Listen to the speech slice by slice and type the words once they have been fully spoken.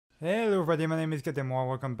Hello everybody, my name is Katemo.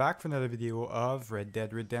 Welcome back for another video of Red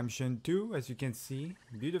Dead Redemption 2. As you can see,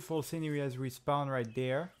 beautiful scenery as we spawn right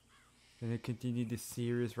there. Gonna continue this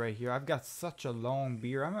series right here. I've got such a long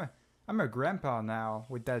beard. I'm a grandpa now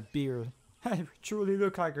with that beard. I truly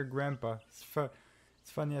look like a grandpa.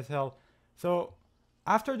 It's funny as hell. So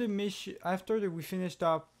after the mission, we finished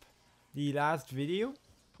up the last video,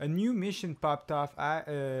 a new mission popped off.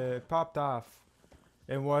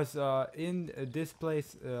 It was in this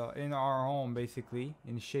place, in our home, basically,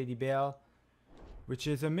 in Shady Belle, which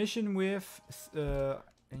is a mission with,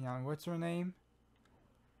 hang on, what's her name?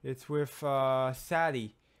 It's with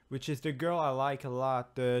Sadie, which is the girl I like a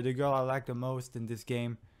lot, the girl I like the most in this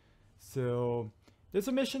game. So there's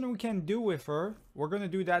a mission we can do with her. We're gonna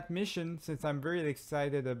do that mission since I'm very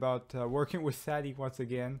excited about working with Sadie once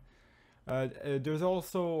again. There's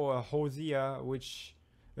also Hosea, which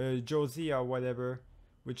Josiah, whatever,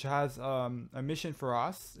 which has a mission for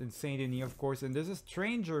us in Saint-Denis, of course. And there's a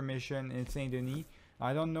stranger mission in Saint-Denis.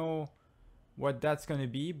 I don't know what that's going to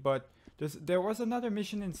be, but there was another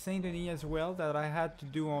mission in Saint-Denis as well that I had to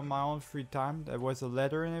do on my own free time. There was a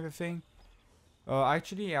letter and everything.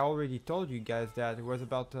 Actually, I already told you guys that. It was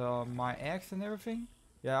about my ex and everything.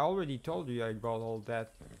 Yeah, I already told you about all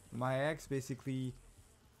that. My ex basically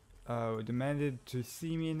demanded to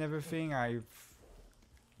see me and everything.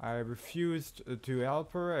 I refused to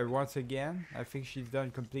help her once again. I think she's done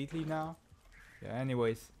completely now. Yeah,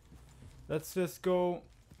 anyways. Let's just go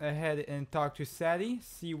ahead and talk to Sadie.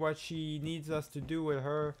 See what she needs us to do with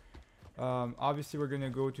her. Obviously, we're going to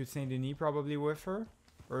go to Saint-Denis probably with her.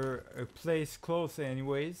 Or a place close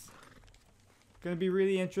anyways. It's going to be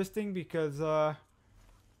really interesting because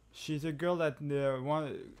she's a girl that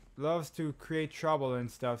loves to create trouble and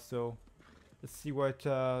stuff. So let's see what's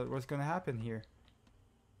going to happen here.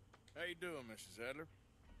 How you doing, Mrs. Adler?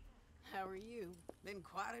 How are you? Been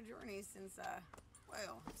quite a journey since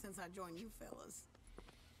I joined you fellas.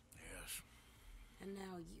 Yes. And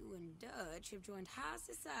now you and Dutch have joined high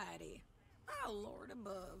society. Oh, Lord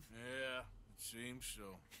above. Yeah, it seems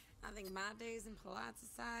so. I think my days in polite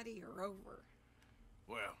society are over.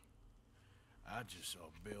 Well, I just saw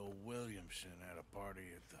Bill Williamson at a party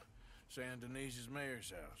at the Saint-Denis' mayor's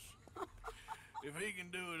house. If he can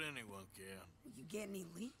do it, anyone can. Will you get any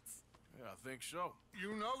leads? Yeah, I think so.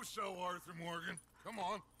 You know so, Arthur Morgan. Come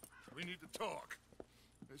on, we need to talk.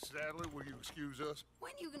 Miss Sadler, will you excuse us?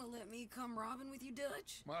 When you gonna let me come robbing with you,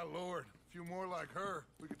 Dutch? My lord, a few more like her,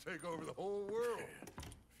 we could take over the whole world.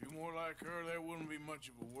 A few more like her, there wouldn't be much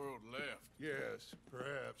of a world left. Yes,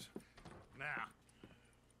 perhaps. Now,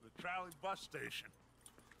 the trolley bus station.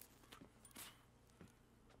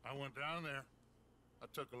 I went down there. I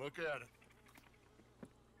took a look at it.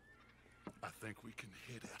 I think we can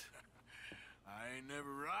hit it. I ain't never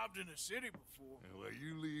robbed in a city before. Well,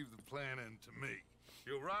 you leave the planning to me.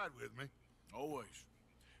 You'll ride with me? Always.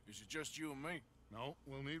 Is it just you and me? No,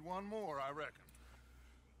 we'll need one more, I reckon.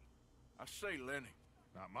 I say Lenny.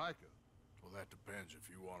 Not Micah. Well, that depends if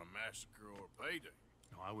you want a massacre or a payday.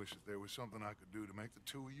 No, I wish that there was something I could do to make the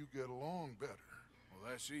two of you get along better. Well,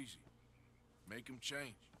 that's easy. Make him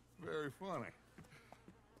change. Very funny.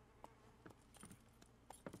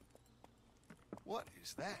 What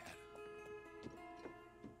is that?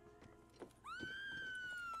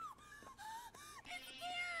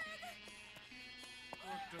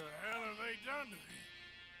 What the hell have they done to him?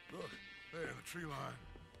 Look, there in the tree line.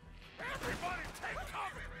 Everybody take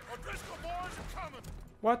cover! O'Driscoll boys are coming!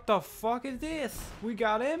 What the fuck is this? We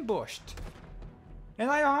got ambushed. And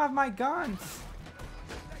I don't have my guns.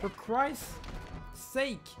 For Christ's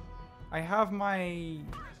sake. I have my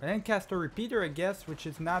Lancaster repeater, I guess, which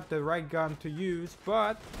is not the right gun to use,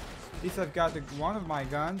 but at least I've got one of my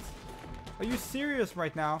guns. Are you serious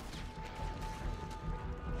right now?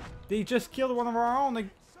 They just killed one of our own. Like,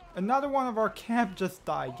 another one of our camp just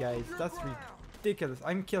died, guys. That's ridiculous.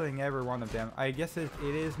 I'm killing every one of them. I guess it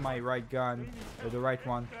is my right gun, or the right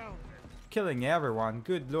one. Killing everyone.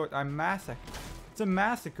 Good lord, I'm massacred. It's a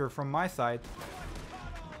massacre from my side.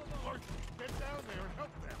 Get down there and help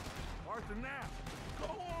them. Arthur, now. Go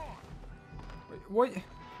on. Wait, what?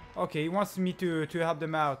 Okay, he wants me to help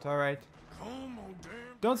them out. All right. Come on, damn.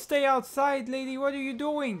 Don't stay outside, lady. What are you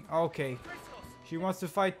doing? Okay. She wants to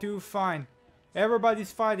fight too. Fine.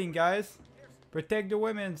 Everybody's fighting, guys. Protect the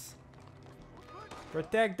women's.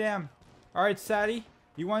 Protect them. All right, Sadie.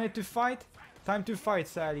 You wanted to fight? Time to fight,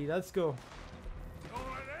 Sadie. Let's go.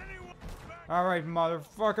 All right,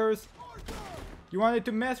 motherfuckers. You wanted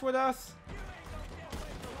to mess with us?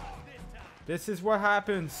 This is what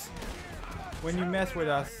happens when you mess with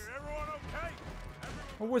us.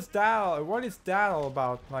 What was that? What is that all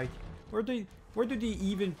about? Like, Where do they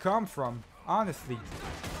even come from? Honestly.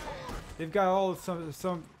 They've got all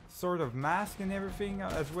some sort of mask and everything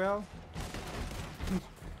as well.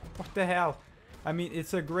 What the hell? I mean,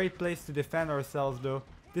 it's a great place to defend ourselves though.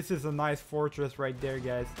 This is a nice fortress right there,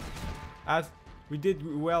 guys. As we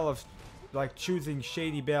did well of like choosing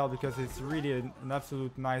Shady Belle because it's really an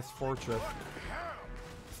absolute nice fortress.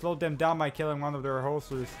 Slowed them down by killing one of their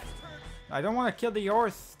horses. I don't want to kill the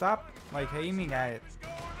horse. Stop like aiming at it.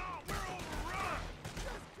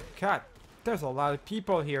 God, there's a lot of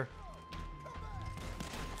people here.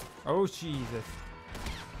 Oh Jesus.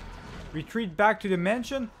 Retreat back to the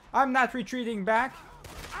mansion? I'm not retreating back.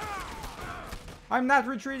 I'm not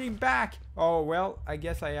retreating back. Oh well, I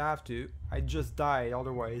guess I have to. I just died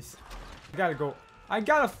otherwise. I gotta go. I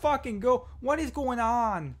gotta fucking go. What is going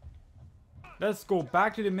on? Let's go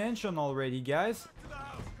back to the mansion already, guys.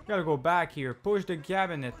 Gotta go back here. Push the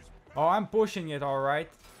cabinet. Oh, I'm pushing it, alright.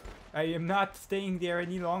 I am not staying there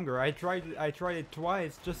any longer. I tried it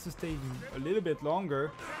twice just to stay a little bit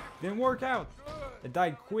longer. Didn't work out. I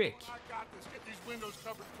died quick. I got this. Get these windows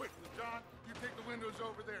covered quickly. John, you take the windows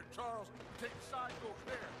over there. Charles, you take the side door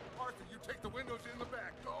there. Arthur, you take the windows in the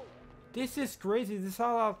back. Go. This is crazy. This is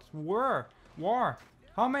all out war.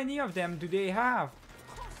 How many of them do they have?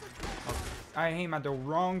 Oh, I aim at the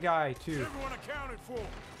wrong guy too. Everyone accounted for.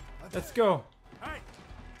 Let's go. Hey,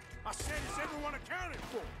 I said it's everyone accounted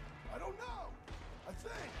for. I don't know. I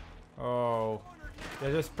think. Oh, yeah,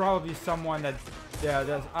 there's probably someone that, yeah,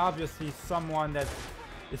 there's obviously someone that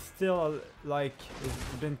is still like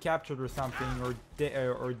has been captured or something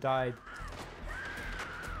or died.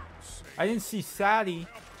 I didn't see Sadie.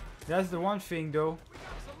 That's the one thing though.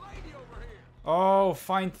 Oh,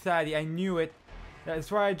 find Sadie. I knew it.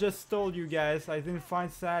 That's why I just told you guys. I didn't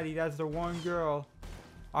find Sadie. That's the one girl.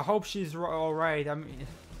 I hope she's alright. I mean,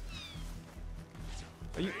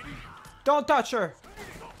 don't touch her.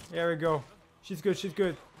 There we go. She's good. She's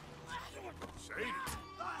good. Sadie.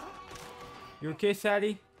 You okay,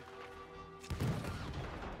 Sadie?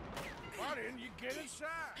 Why didn't you get inside?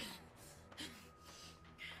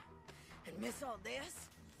 And miss all this?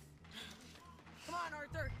 Come on,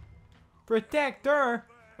 Arthur. Protect her.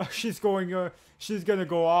 Oh, she's gonna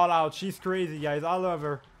go all out. She's crazy, guys. I love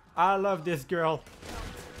her. I love this girl.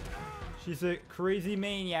 She's a crazy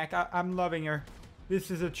maniac. I'm loving her.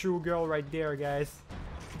 This is a true girl right there, guys.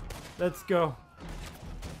 Let's go.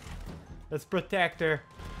 Let's protect her.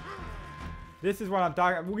 This is what I'm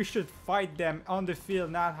talking about. We should fight them on the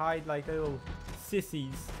field, not hide like little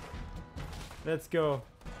sissies. Let's go.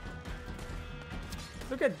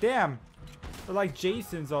 Look at them. They're like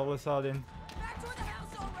Jasons all of a sudden. Back to the house,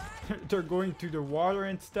 all right? They're going to the water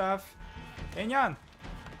and stuff. Hey, Jan,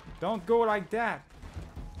 don't go like that.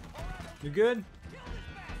 You good?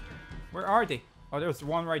 Where are they? Oh, there's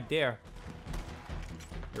one right there.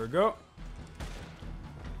 Here we go.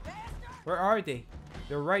 Where are they?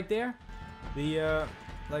 They're right there? The,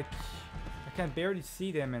 like, I can barely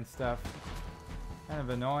see them and stuff. Kind of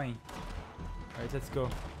annoying. Alright, let's go.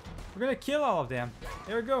 We're gonna kill all of them.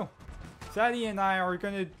 There we go. Sadie and I are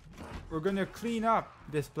we're gonna clean up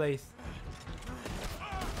this place.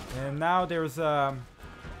 And now there's, I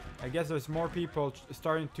guess there's more people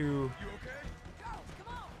starting to... You okay?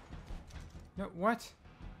 No, what?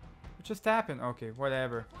 What just happened? Okay,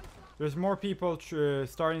 whatever. There's more people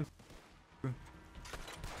starting to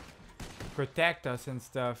protect us and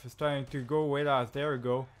stuff. Starting to go with us. There we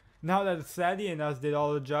go. Now that Sadie and us did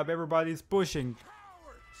all the job, everybody's pushing.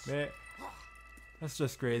 That's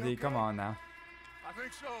just crazy. Okay? Come on now. I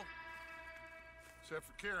think so. Except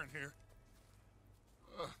for Karen here.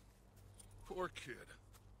 Poor kid.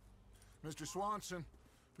 Mr. Swanson,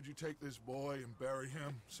 would you take this boy and bury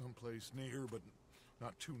him someplace near, but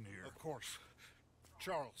not too near? Of course.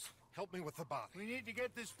 Charles, help me with the body. We need to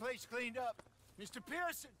get this place cleaned up. Mr.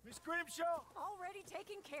 Pearson, Miss Grimshaw. Already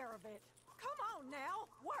taking care of it. Come on now,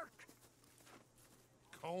 work.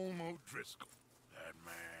 Colm O'Driscoll. That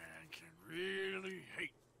man can really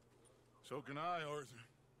hate. So can I, Arthur.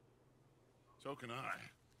 So can I.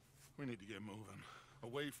 We need to get moving.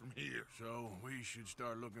 Away from here. So we should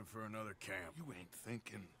start looking for another camp. You ain't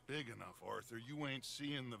thinking big enough, Arthur. You ain't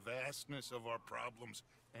seeing the vastness of our problems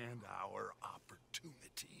and our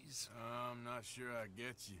opportunities. I'm not sure I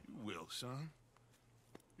get you. You will, son.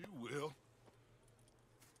 You will.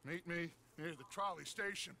 Meet me near the trolley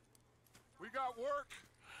station. We got work.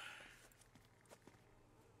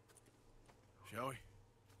 Shall we?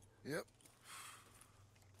 Yep.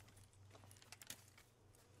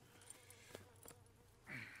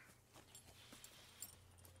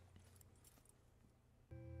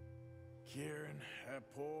 Kieran, that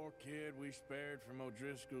That poor kid we spared from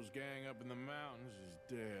O'Driscoll's gang up in the mountains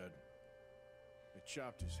is dead. They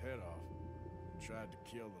chopped his head off and tried to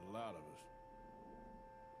kill the lot of us.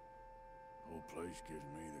 Whole place gives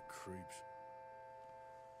me the creeps.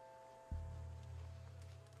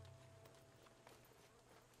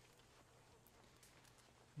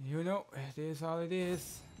 You know, it is all it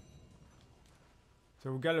is.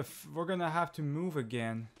 So we're gonna have to move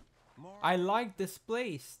again. I like this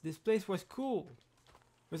place. This place was cool.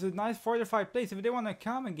 It was a nice fortified place. If they wanna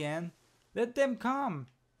come again, let them come.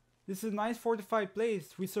 This is a nice fortified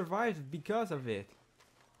place. We survived because of it.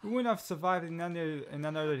 We wouldn't have survived in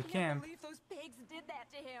another camp. I can't believe those pigs did that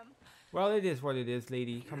to him. Well, it is what it is,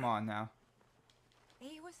 lady. Come on now.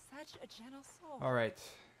 He was such a gentle soul. Alright.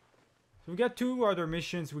 So we got 2 other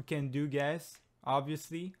missions we can do, guys.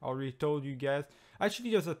 Obviously. Already told you guys.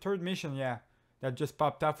 Actually, there's a 3rd mission, yeah. That just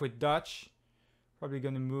popped up with Dutch. Probably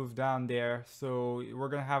gonna move down there. So we're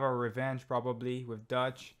gonna have our revenge probably with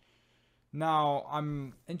Dutch. Now,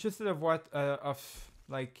 I'm interested of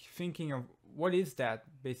thinking of what is that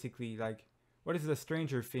basically, like what is the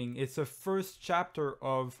stranger thing? It's the first chapter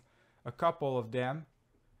of a couple of them.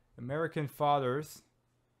 American fathers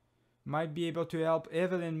might be able to help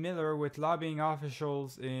Evelyn Miller with lobbying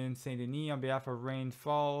officials in Saint-Denis on behalf of Rain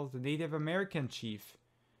Falls, the Native American chief.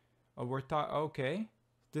 Oh, okay.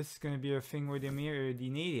 This is gonna be a thing with the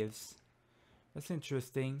natives. That's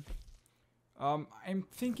interesting. I'm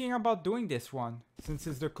thinking about doing this one since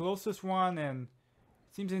it's the closest one and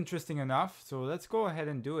seems interesting enough. So let's go ahead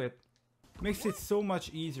and do it. Makes it so much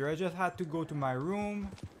easier. I just had to go to my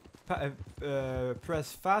room,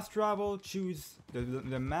 press fast travel, choose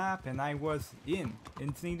the map, and I was in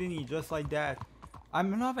Saint-Denis just like that.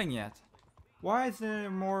 I'm loving it. Why is there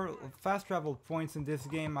more fast travel points in this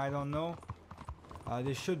game? I don't know.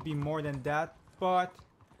 There should be more than that, but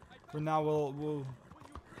for now we'll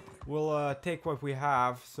take what we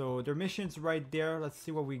have. So the mission's right there. Let's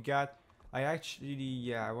see what we got. I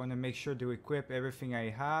want to make sure to equip everything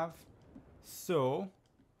I have. So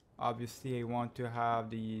obviously I want to have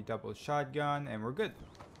the double shotgun and we're good.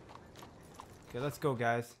 Okay, let's go,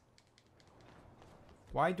 guys.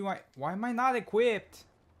 Why am I not equipped?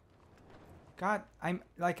 God, I'm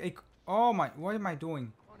like, oh my, what am I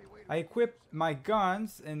doing? I equipped my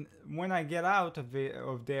guns and when I get out of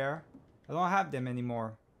there, I don't have them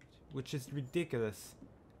anymore, which is ridiculous.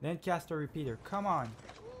 Lancaster repeater, come on.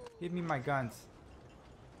 Give me my guns.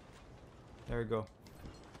 There we go.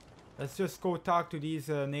 Let's just go talk to these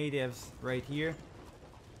natives right here.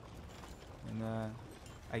 And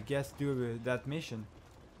I guess do that mission.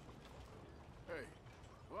 Hey,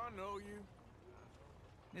 do I know you?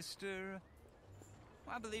 Mr.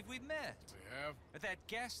 I believe we've met. We have? At that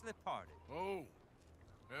ghastly party. Oh,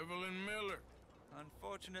 Evelyn Miller.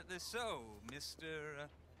 Unfortunately so, Mr.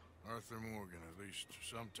 Arthur Morgan, at least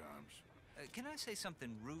sometimes. Can I say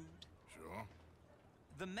something rude? Sure.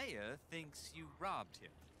 The mayor thinks you robbed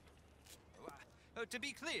him. To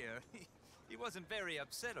be clear, he wasn't very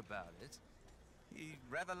upset about it. He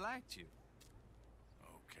rather liked you.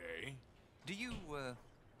 Okay. Do you, well,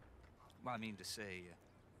 I mean to say,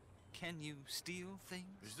 can you steal things?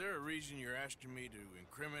 Is there a reason you're asking me to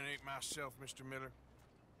incriminate myself, Mr. Miller?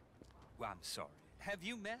 Well, I'm sorry. Have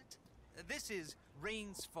you met? This is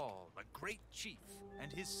Rains Fall, a great chief,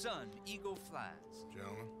 and his son, Eagle Flies.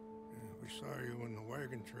 Gentlemen? Yeah, we saw you in the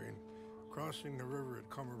wagon train crossing the river at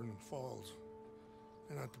Cumberland Falls.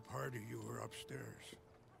 And at the party, you were upstairs.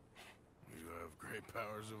 You have great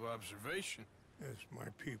powers of observation. Yes, my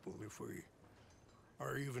people, if we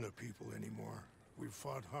are even a people anymore. We've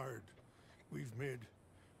fought hard. We've made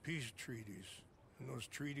peace treaties. And those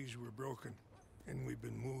treaties were broken. And we've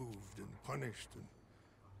been moved and punished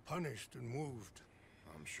and moved.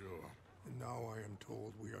 I'm sure. And now I am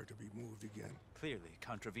told we are to be moved again. Clearly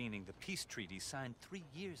contravening the peace treaty signed 3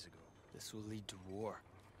 years ago. This will lead to war.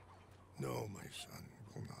 No, my son,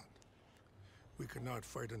 will not. We cannot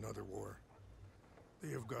fight another war. They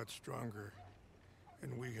have got stronger,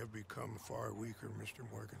 and we have become far weaker, Mr.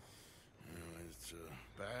 Morgan. It's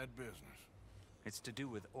bad business. It's to do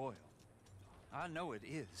with oil. I know it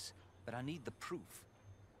is, but I need the proof.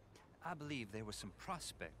 I believe there were some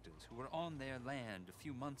prospectors who were on their land a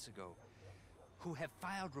few months ago who have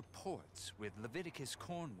filed reports with Leviticus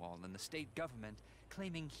Cornwall and the state government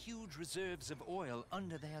claiming huge reserves of oil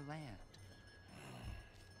under their land.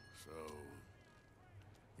 So,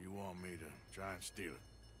 you want me to try and steal it?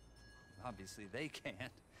 Obviously they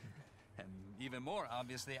can't. And even more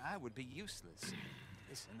obviously, I would be useless.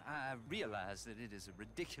 Listen, I realize that it is a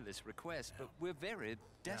ridiculous request, but we're very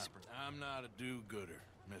desperate. Now, I'm not a do-gooder,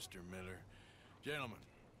 Mr. Miller. Gentlemen,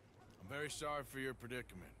 I'm very sorry for your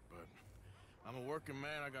predicament, but I'm a working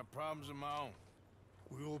man. I got problems of my own.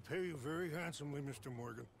 We will pay you very handsomely, Mr.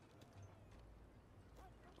 Morgan.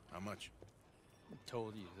 How much? I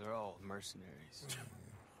told you, they're all mercenaries.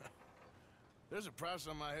 There's a price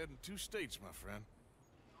on my head in 2 states, my friend.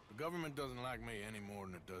 The government doesn't like me any more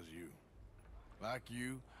than it does you. Like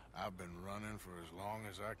you, I've been running for as long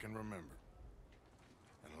as I can remember.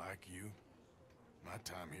 And like you, my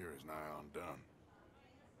time here is nigh undone.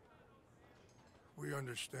 We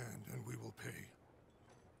understand, and we will pay.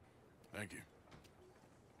 Thank you.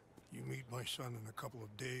 You meet my son in a couple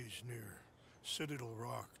of days near Citadel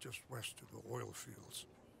Rock, just west of the oil fields.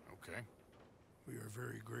 Okay. We are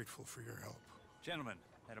very grateful for your help. Gentlemen,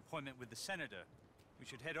 that appointment with the senator. We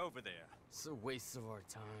should head over there. It's a waste of our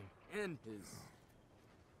time. And his.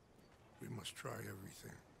 We must try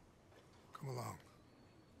everything. Come along.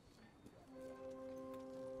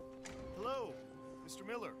 Hello, Mr.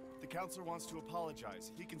 Miller. The counselor wants to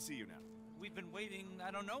apologize. He can see you now. We've been waiting I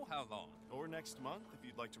don't know how long. Or next month, if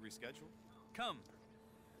you'd like to reschedule. Come.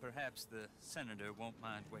 Perhaps the senator won't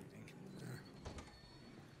mind waiting.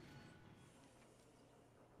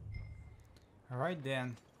 Alright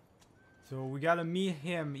then. So we gotta meet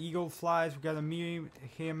him, Eagle Flies, we gotta meet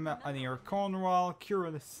him near Cornwall,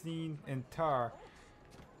 Curacene, and Tar.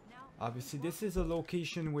 Obviously this is a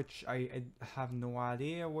location which I have no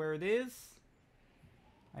idea where it is.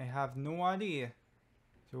 I have no idea.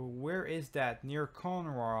 So where is that? Near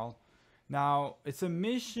Cornwall. Now it's a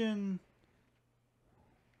mission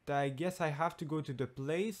that I guess I have to go to the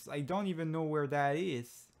place. I don't even know where that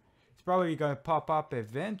is. It's probably gonna pop up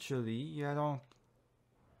eventually.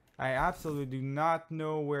 I absolutely do not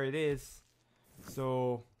know where it is.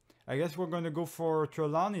 So I guess we're gonna go for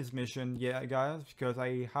Trelawney's mission, yeah guys, because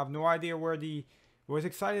I have no idea where I was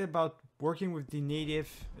excited about working with the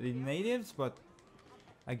natives, but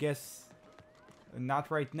I guess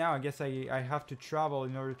not right now. I guess I have to travel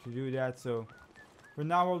in order to do that, so for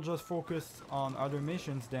now we'll just focus on other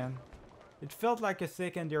missions then. It felt like a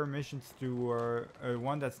secondary mission to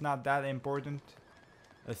one that's not that important,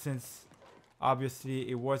 since obviously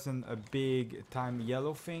it wasn't a big time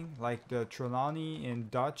yellow thing like the Trelawney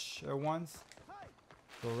and Dutch ones.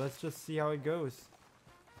 So let's just see how it goes.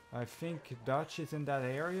 I think Dutch is in that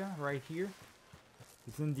area right here.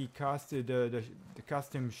 It's in the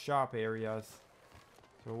costume shop areas.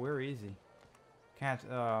 So where is he? Can't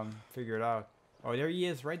figure it out. Oh, there he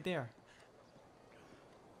is, right there.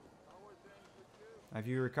 Have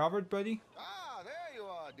you recovered, buddy? Ah, there you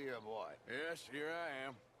are, dear boy. Yes, here I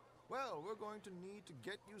am. Well, we're going to need to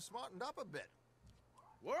get you smartened up a bit.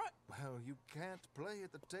 What? Well, you can't play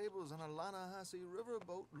at the tables on a Lanahassee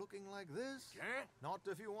riverboat looking like this. Can't? Not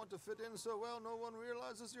if you want to fit in so well no one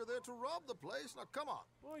realizes you're there to rob the place. Now, come on.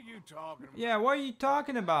 What are you talking about? Yeah, what are you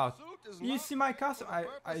talking about? Suit is You locked see my costume? for the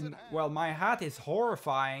purpose at hand. Well, my hat is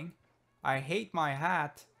horrifying. I hate my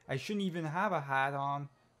hat. I shouldn't even have a hat on.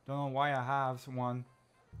 Don't know why I have one.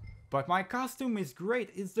 But my costume is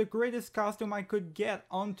great. It's the greatest costume I could get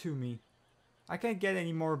onto me. I can't get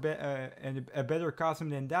any more a better costume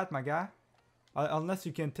than that, my guy. Unless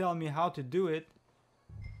you can tell me how to do it.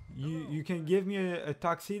 You can give me a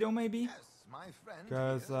tuxedo maybe? Yes, my friend.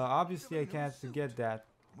 Because obviously I can't get that.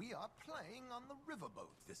 We are playing on the riverboat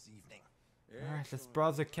this evening. Alright, let's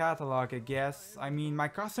browse the catalog, I guess. I mean, my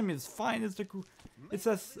costume is fine. It's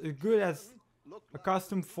as good as a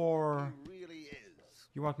costume for... He really is.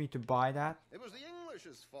 You want me to buy that? It was the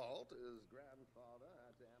English's fault. His grandfather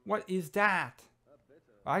had to What is that?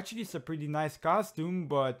 Actually, it's a pretty nice costume,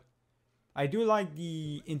 but I do like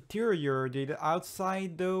the interior. The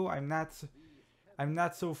outside, though, I'm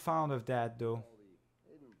not so fond of that, though.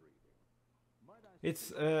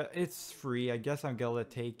 It's free. I guess I'm gonna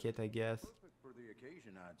take it. I guess. For the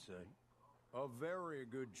occasion, I'd say. A very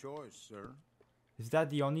good choice, sir. Is that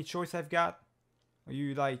the only choice I've got? Are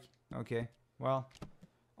you like... Okay, well...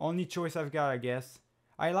 Only choice I've got, I guess.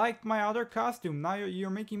 I like my other costume. Now you're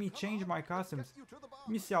making me change my costumes. Let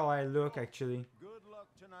me see how I look, actually.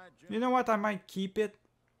 You know what? I might keep it.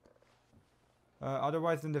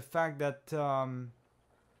 Otherwise than the fact that... don't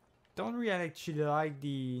really actually like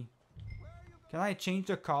the... Can I change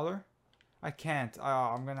the color? I can't.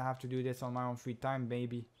 I'm gonna have to do this on my own free time,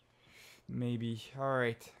 maybe. Maybe.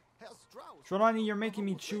 Alright. Trelawney, you're making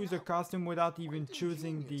me choose a costume without even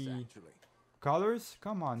choosing the colors?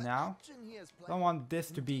 Come on now. I don't want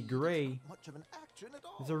this to be gray.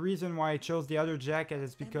 There's a reason why I chose the other jacket.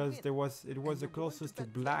 Is because it was the closest to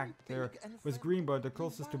black. There was green, but the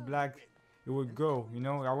closest to black it would go. You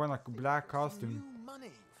know, I want like a black costume.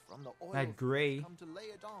 That gray.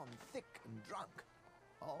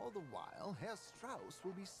 All the while, Herr Strauss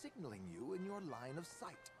will be signaling you in your line of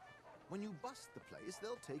sight. When you bust the place,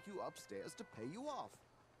 they'll take you upstairs to pay you off.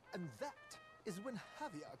 And that is when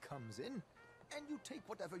Javier comes in, and you take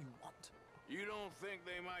whatever you want. You don't think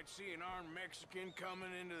they might see an armed Mexican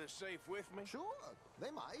coming into the safe with me? Sure,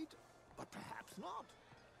 they might, but perhaps not.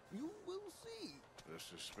 You will see. The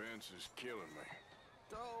suspense is killing me.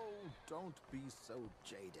 Oh, don't be so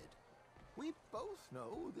jaded. We both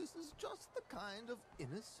know this is just the kind of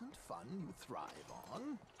innocent fun you thrive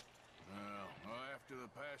on. Well, after the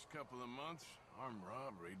past couple of months, armed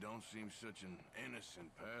robbery don't seem such an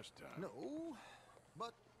innocent pastime. No,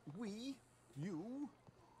 but we, you,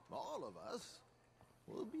 all of us,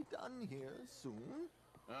 will be done here soon.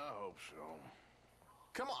 I hope so.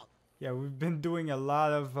 Come on. Yeah, we've been doing a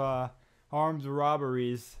lot of armed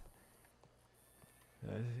robberies.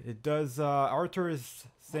 It does. Arthur is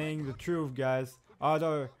saying the truth, guys.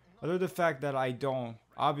 Other the fact that I don't.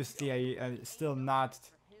 Obviously, I'm still not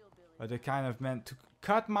the kind of man to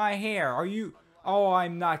cut my hair. Are you? Oh,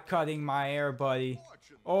 I'm not cutting my hair, buddy.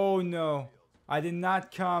 Oh no, I did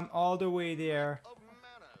not come all the way there.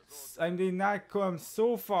 I did not come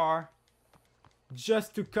so far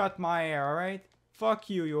just to cut my hair. All right? Fuck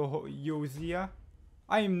you, Yosia.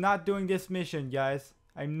 I am not doing this mission, guys.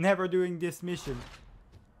 I'm never doing this mission.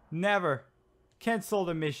 Never. Cancel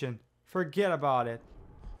the mission. Forget about it.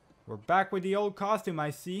 We're back with the old costume, I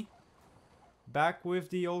see. Back with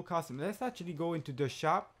the old costume. Let's actually go into the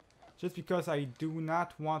shop. Just because I do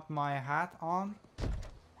not want my hat on.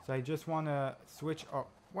 So I just want to switch. Oh,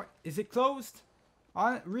 what? Is it closed?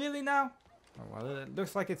 On really now? Oh, well, it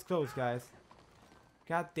looks like it's closed, guys.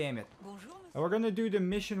 God damn it. We're gonna do the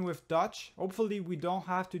mission with Dutch. Hopefully we don't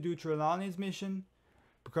have to do Trelawney's mission.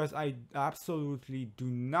 Because I absolutely do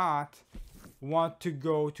not want to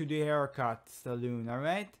go to the haircut salon,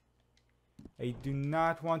 alright? I do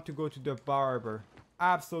not want to go to the barber.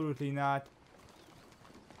 Absolutely not.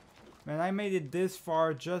 Man, I made it this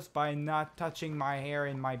far just by not touching my hair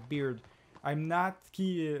and my beard. I'm not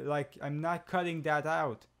I'm not cutting that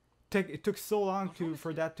out. It took so long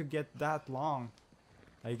for that to get that long.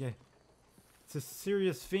 Like, it's a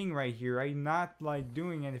serious thing right here. I'm not like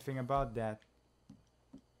doing anything about that.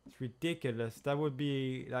 It's ridiculous. That would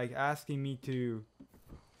be like asking me to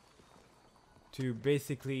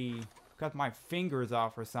basically cut my fingers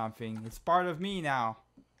off or something. It's part of me now.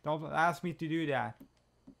 Don't ask me to do that.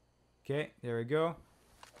 Okay, there we go.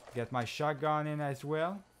 Get my shotgun in as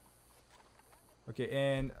well. Okay,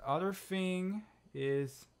 and other thing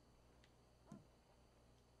is...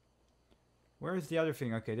 Where is the other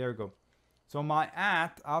thing? Okay, there we go. So my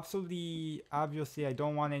hat, obviously I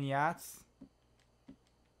don't want any hats.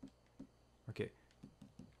 Okay.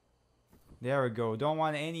 There we go. Don't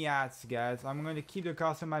want any hats, guys. I'm going to keep the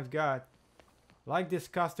costume I've got. Like this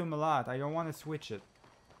costume a lot. I don't want to switch it.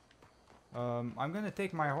 I'm going to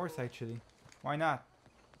take my horse, actually. Why not?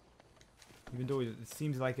 Even though it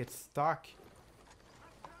seems like it's stuck.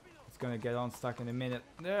 It's going to get unstuck in a minute.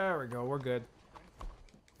 There we go. We're good.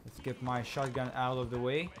 Let's get my shotgun out of the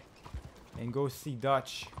way. And go see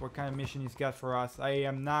Dutch. What kind of mission he's got for us. I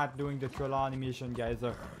am not doing the Trelawney mission, guys.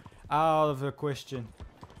 Out of the question.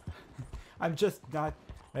 I'm just not.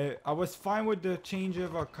 I was fine with the changing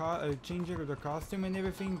of the costume and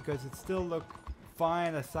everything because it still looked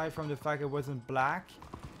fine aside from the fact it wasn't black.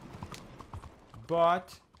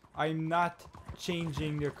 But I'm not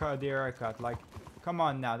changing the haircut. Like, come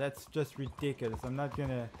on now, that's just ridiculous. I'm not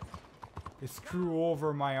gonna screw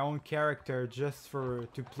over my own character just to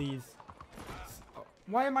please.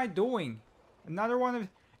 What am I doing? Another one of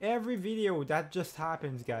every video that just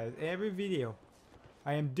happens, guys. Every video,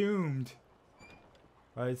 I am doomed.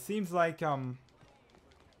 It seems like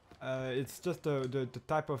it's just the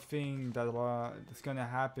type of thing that is gonna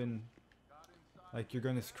happen. Like you're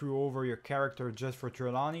gonna screw over your character just for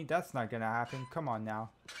Trelawney. That's not gonna happen. Come on now.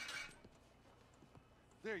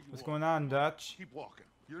 What's going on, Dutch? Keep walking.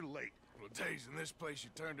 You're late. Well, days in this place,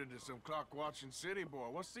 you turned into some clock-watching city boy.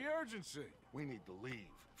 What's the urgency? We need to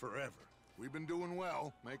leave. Forever. We've been doing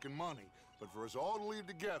well, making money, but for us all to leave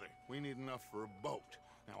together, we need enough for a boat.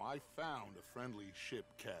 Now, I found a friendly ship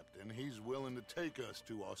captain. He's willing to take us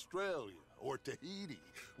to Australia or Tahiti.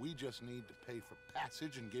 We just need to pay for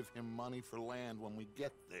passage and give him money for land when we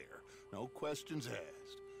get there. No questions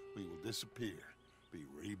asked. We will disappear, be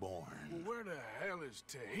reborn. Well, where the hell is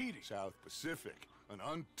Tahiti? South Pacific, an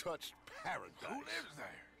untouched paradise. Who lives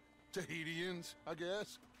there? Tahitians, I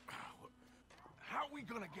guess. How are we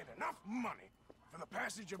gonna get enough money for the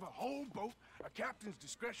passage of a whole boat, a captain's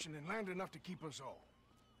discretion, and land enough to keep us all?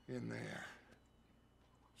 In there.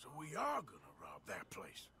 So we are gonna rob that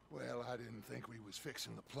place. Well, I didn't think we was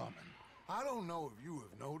fixing the plumbing. I don't know if you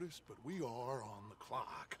have noticed, but we are on the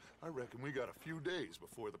clock. I reckon we got a few days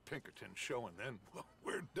before the Pinkertons show, and then, well,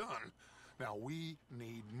 we're done. Now, we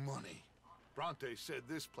need money. Bronte said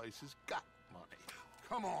this place has got money.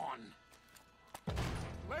 Come on.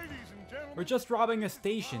 Ladies and gentlemen, We're just robbing a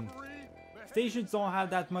station. Stations don't have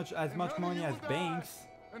that much money as banks.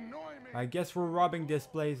 I guess we're robbing this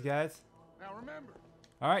place, guys. Now remember.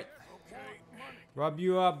 Alright. Rob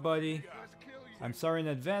you up, buddy. I'm sorry in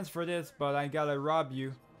advance for this, but I gotta rob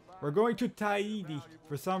you. We're going to Tahiti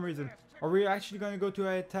for some reason. Are we actually gonna go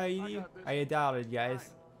to Tahiti? I doubt it, guys.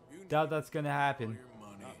 Doubt that's gonna happen.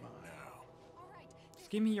 Just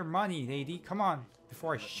give me your money, lady. Come on,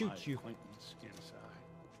 before I shoot you. I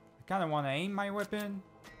kinda wanna aim my weapon.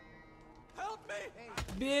 Help me!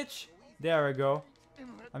 Bitch! There we go.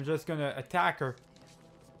 I'm just gonna attack her.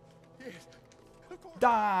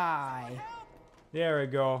 Die! There we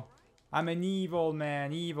go. I'm an evil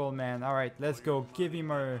man, evil man. Alright, let's go. Give him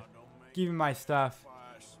my stuff.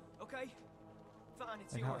 Okay, fine,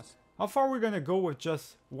 it's yours. How far are we gonna go with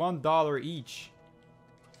just $1 each?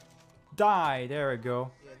 Die! There we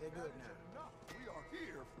go. Yeah, they're good now. We are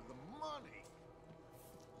here for the money.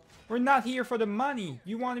 We're not here for the money.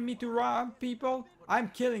 You wanted me to rob people? I'm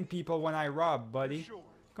killing people when I rob, buddy.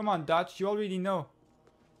 Come on, Dutch. You already know.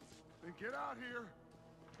 Then get out here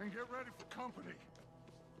and get ready for company.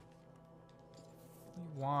 What do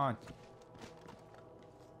you want?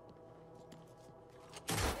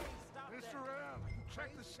 Mr. M,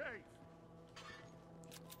 check the safe.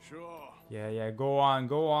 Sure. Yeah, go on,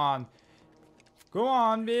 go on. Go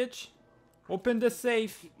on, bitch. Open the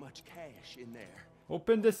safe. Keep much cash in there.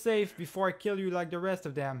 Open the safe before I kill you like the rest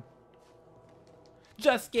of them.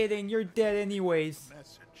 Just kidding, you're dead anyways.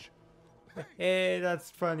 Message. Hey, that's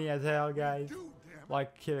funny as hell, guys.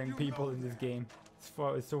 Like killing people in this game.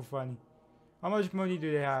 It's so funny. How much money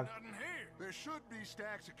do they have? There should be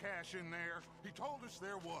stacks of cash in there. He told us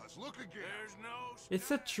there was. Look again. There's no. It's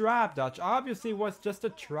a trap, Dutch. Obviously, it was just a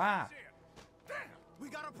trap. We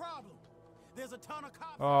got a problem. There's a ton of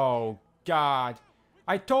cops. Oh, God.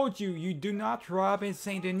 I told you, you do not rob in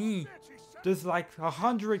Saint-Denis. There's like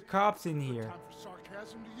 100 cops in here.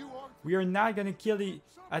 Sarcasm to you, Art? We are not gonna kill the...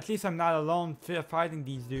 At least I'm not alone fighting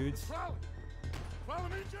these dudes. Follow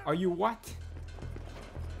me, Jeff. Are you what?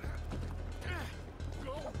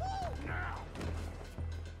 Go now.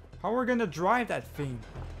 How are we gonna drive that thing?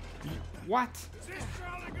 What? Does this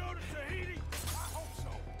trolley go to Tahiti? I hope so.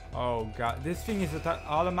 Oh god, this thing is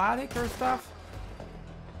automatic or stuff?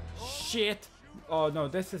 Shit! Oh no,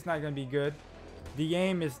 this is not gonna be good. The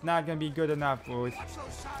aim is not gonna be good enough, boys.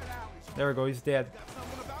 There we go, he's dead.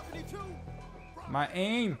 My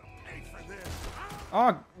aim!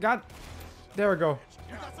 Oh god! There we go.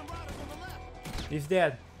 He's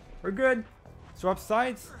dead. We're good. Swap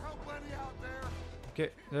sides. Okay,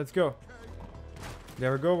 let's go.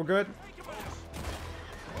 There we go, we're good.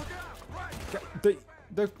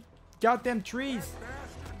 The goddamn trees!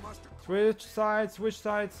 Switch sides, switch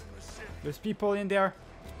sides. There's people in there.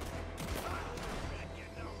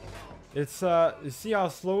 It's you see how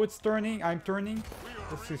slow it's turning? I'm turning?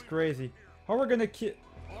 This is crazy. How we're gonna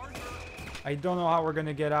I don't know how we're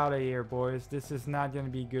gonna get out of here, boys. This is not gonna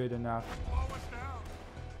be good enough.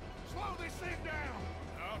 Slow this thing down.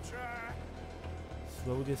 I'll try.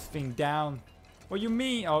 Slow this thing down. What do you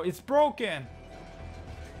mean? Oh, it's broken.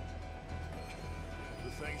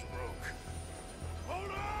 The thing's broke. Hold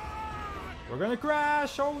on! We're gonna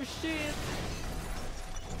crash. Oh shit.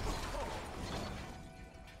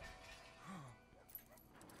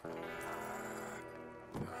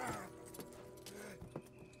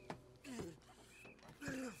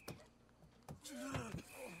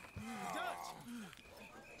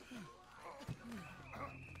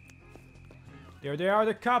 There they are,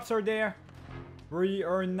 the cops are there. We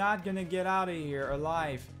are not gonna get out of here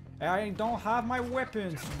alive. I don't have my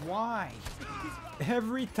weapons. Why?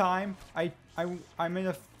 Every time I'm in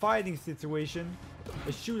a fighting situation,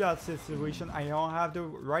 a shootout situation, I don't have the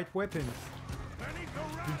right weapons.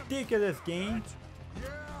 Ridiculous game.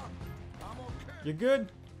 You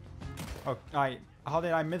good? Oh, how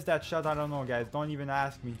did I miss that shot? I don't know, guys. Don't even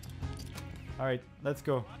ask me. Alright, let's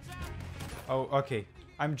go. Oh, okay.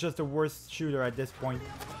 I'm just the worst shooter at this point.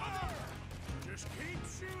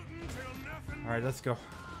 Alright, let's go.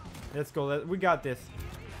 Let's go. We got this.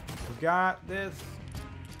 We got this.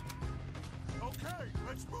 Okay,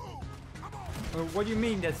 let's move. Come on. What do you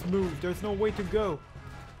mean, let's move? There's no way to go.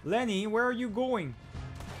 Lenny, where are you going?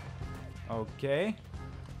 Okay.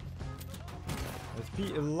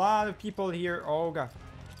 There's a lot of people here. Oh god.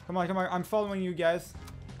 Come on, come on. I'm following you guys.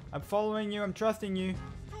 I'm following you. I'm trusting you.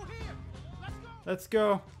 Let's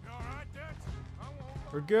go.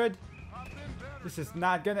 We're good. This is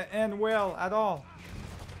not gonna end well at all.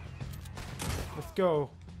 Let's go.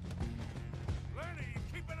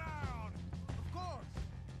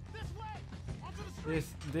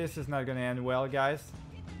 This is not gonna end well, guys.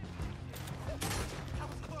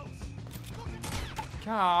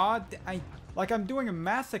 God, I'm doing a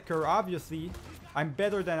massacre. Obviously, I'm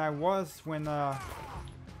better than I was when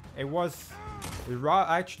it was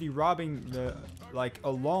actually robbing like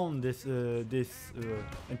alone this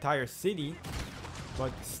entire city.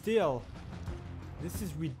 But still, this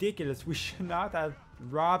is ridiculous. We should not have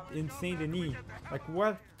robbed in Saint-Denis. Like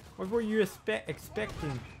what were you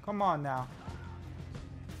expecting? Come on now.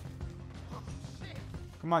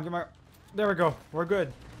 Come on, come on. There we go. We're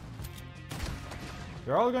good.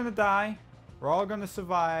 They're all gonna die. We're all gonna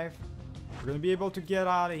survive. We're gonna be able to get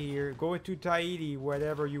out of here. Go to Tahiti,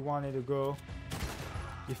 wherever you wanted to go.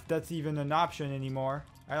 If that's even an option anymore.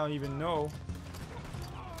 I don't even know.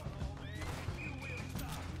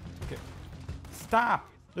 Okay. Stop!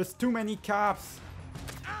 There's too many cops.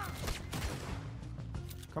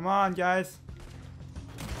 Come on, guys.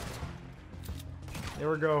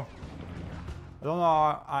 There we go. I don't know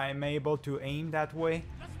how I'm able to aim that way.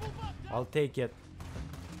 I'll take it.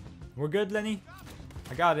 We're good, Lenny?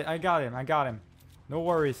 I got it. I got him. I got him. No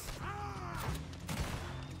worries.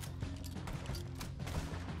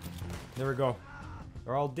 There we go.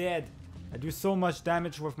 They're all dead. I do so much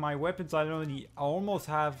damage with my weapons. I almost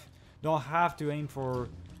don't have to aim for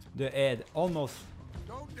the head. Almost.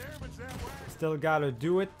 Still gotta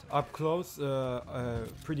do it up close,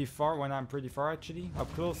 pretty far. When I'm pretty far, actually,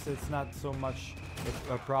 up close, it's not so much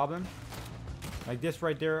a problem. Like this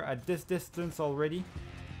right there, at this distance already,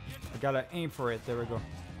 I gotta aim for it. There we go.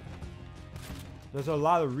 There's a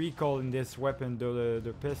lot of recoil in this weapon, though,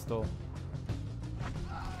 the pistol.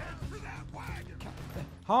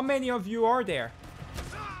 How many of you are there?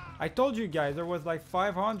 I told you guys there was like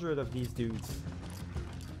 500 of these dudes.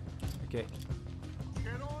 Okay.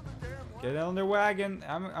 Get on the wagon.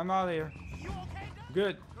 I'm out of here.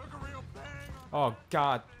 Good. Oh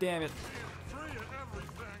god damn it.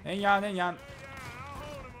 Hang on, hang on.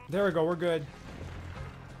 There we go, we're good.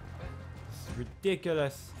 It's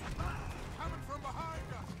ridiculous.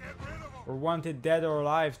 We're wanted dead or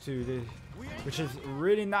alive too, which is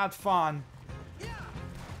really not fun.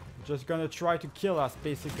 Just gonna try to kill us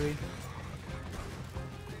basically.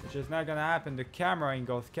 Which is not gonna happen. The camera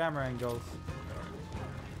angles.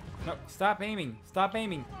 No, stop aiming. Stop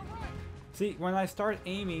aiming. See, when I start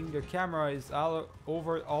aiming, the camera is all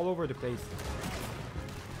over the place.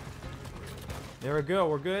 There we go.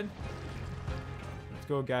 We're good. Let's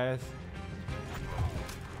go, guys.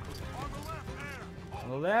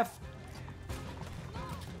 On the left.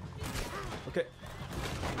 Okay.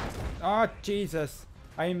 Oh, Jesus.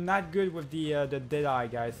 I am not good with the Deadeye,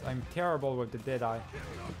 guys. I'm terrible with the Deadeye.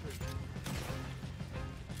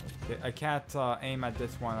 Okay, I can't aim at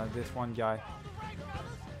this one guy.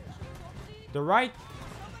 The right.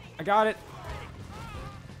 I got it.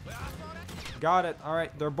 Got it. All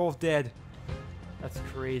right, they're both dead. That's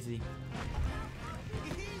crazy.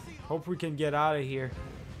 Hope we can get out of here.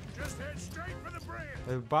 Just head straight for the bridge.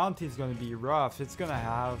 The bounty's gonna be rough. It's gonna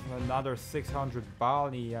have another 600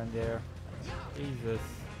 bounty on there. Jesus.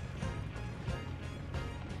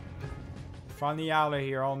 Finally out of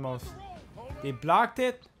here almost. They blocked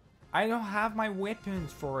it? I don't have my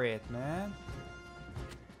weapons for it, man.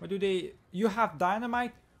 What do they... You have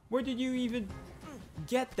dynamite? Where did you even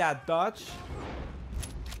get that, Dutch?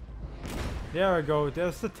 There we go.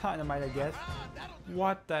 There's the dynamite, I guess.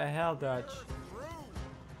 What the hell, Dutch?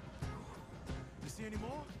 You see any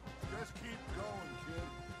more? Just keep going, kid.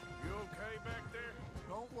 You okay back there?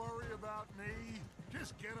 Don't worry about me.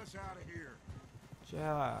 Just get us out of here.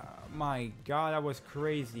 Yeah, my God, that was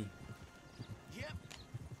crazy. Yep.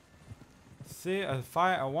 See, a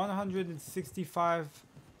 165.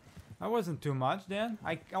 That wasn't too much then.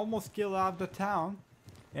 I almost killed out the town.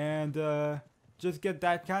 And just get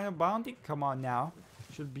that kind of bounty? Come on now.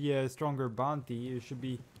 Should be a stronger bounty. It should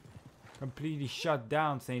be completely shut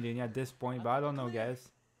down, Saint-Denis, at this point. But I don't know, guys.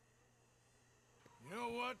 You know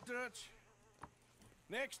what, Dutch?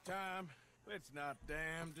 Next time, let's not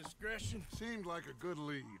damn discretion. Seemed like a good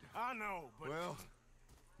lead. I know, but... Well,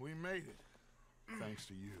 we made it. Thanks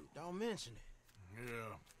to you. Don't mention it.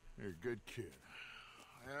 Yeah. You're a good kid.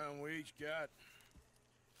 And we each got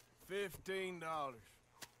 $15.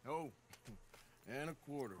 Oh, and a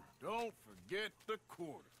quarter. Don't forget the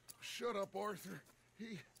quarter. Shut up, Arthur.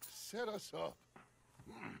 He set us up.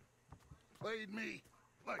 Played me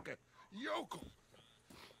like a yokel.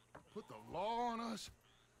 Put the law on us.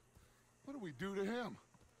 What do we do to him?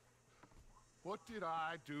 What did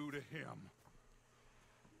I do to him?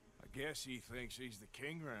 I guess he thinks he's the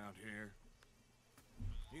king around here.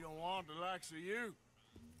 He don't want the likes of you.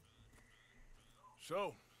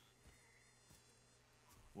 So,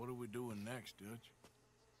 what are we doing next, Dutch?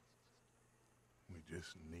 We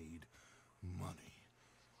just need money.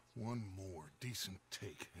 One more decent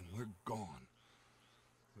take, and we're gone.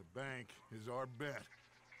 The bank is our bet.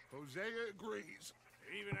 Hosea agrees.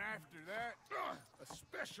 Even after that?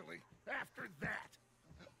 Especially after that.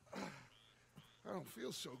 I don't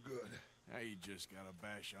feel so good. Now you just got a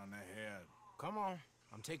bash on the head. Come on.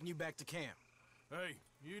 I'm taking you back to camp. Hey,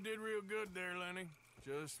 you did real good there, Lenny.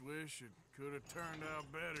 Just wish it could have turned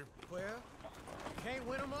out better. Well, can't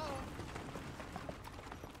win them all.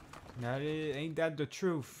 Ain't that the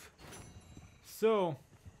truth? So,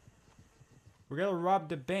 we're gonna rob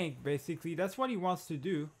the bank, basically. That's what he wants to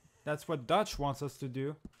do. That's what Dutch wants us to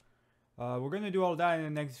do. We're gonna do all that in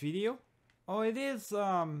the next video. Oh, it is,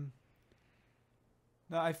 no,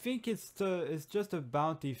 I think it's just a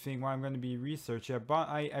bounty thing where I'm gonna be researching.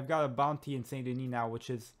 I've got a bounty in Saint-Denis now,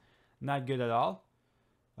 which is not good at all.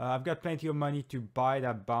 I've got plenty of money to buy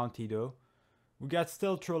that bounty though. We got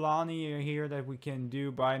still Trelawney here that we can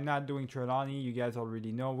do, but I'm not doing Trelawney. You guys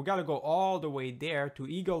already know. We gotta go all the way there to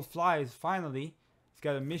Eagle Flies finally. It's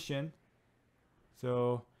got a mission.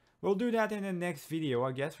 So we'll do that in the next video,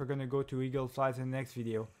 I guess. We're gonna go to Eagle Flies in the next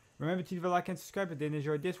video. Remember to leave a like and subscribe if you did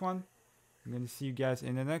enjoy this one. I'm gonna see you guys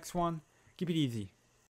in the next one. Keep it easy.